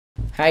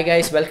Hi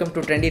guys, welcome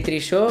to Trendy 3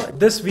 show.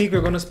 This week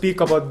we're going to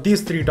speak about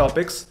these three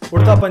topics: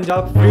 Udta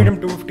Punjab, Freedom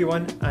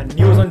 251 and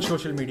news on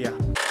social media.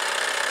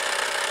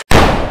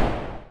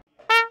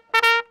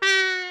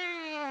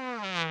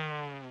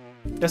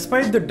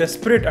 Despite the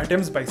desperate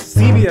attempts by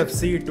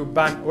CBFC to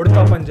ban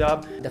Udta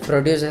Punjab, The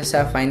producers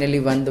have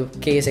finally won the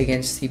case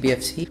against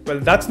CBFC,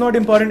 well, that's not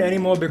important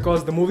anymore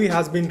because the movie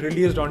has been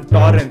released on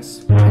torrents.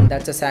 and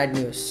that's a sad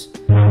news.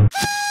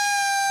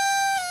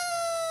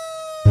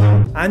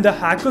 And the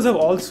hackers have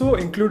also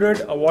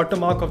included a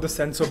watermark of the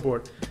censor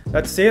board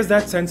that says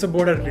that censor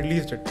board had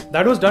released it.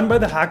 That was done by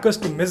the hackers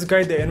to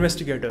misguide the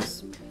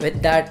investigators.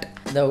 With that,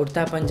 the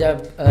Udta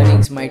Punjab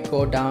earnings might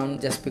go down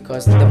just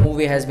because the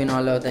movie has been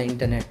all over the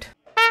internet.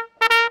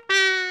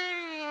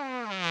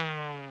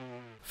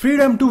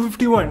 Freedom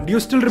 251, do you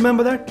still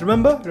remember that?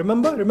 Remember?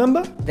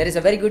 There is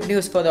a very good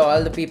news for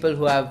all the people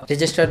who have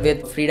registered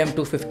with Freedom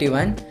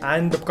 251.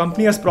 And the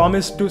company has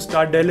promised to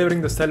start delivering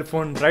the cell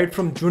phone right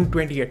from June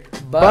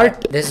 28th.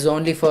 But this is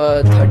only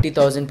for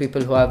 30,000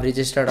 people who have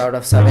registered out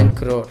of 7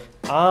 crore.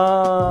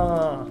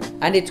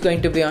 And it's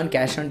going to be on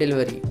cash on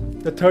delivery.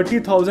 The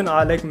 30,000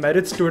 are like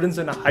merit students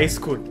in a high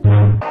school.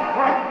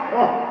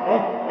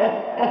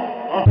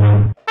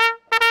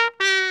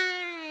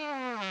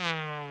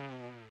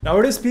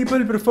 Nowadays,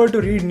 people prefer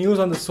to read news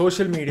on the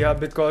social media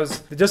because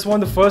they just want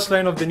the first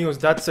line of the news.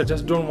 That's it,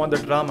 just don't want the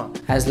drama.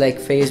 As like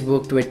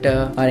Facebook,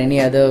 Twitter, or any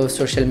other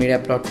social media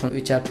platform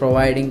which are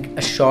providing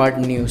a short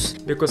news.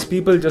 Because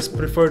people just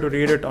prefer to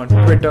read it on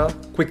Twitter,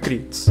 quick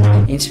reads.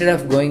 Instead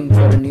of going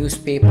for a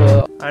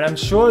newspaper. And I'm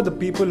sure the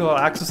people who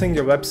are accessing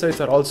your websites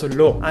are also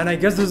low. And I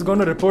guess this is going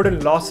to report in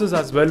losses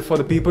as well for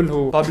the people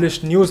who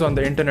publish news on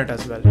the internet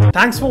as well.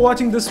 Thanks for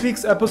watching this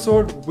week's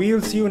episode.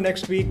 We'll see you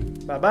next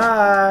week. Bye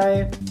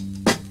bye.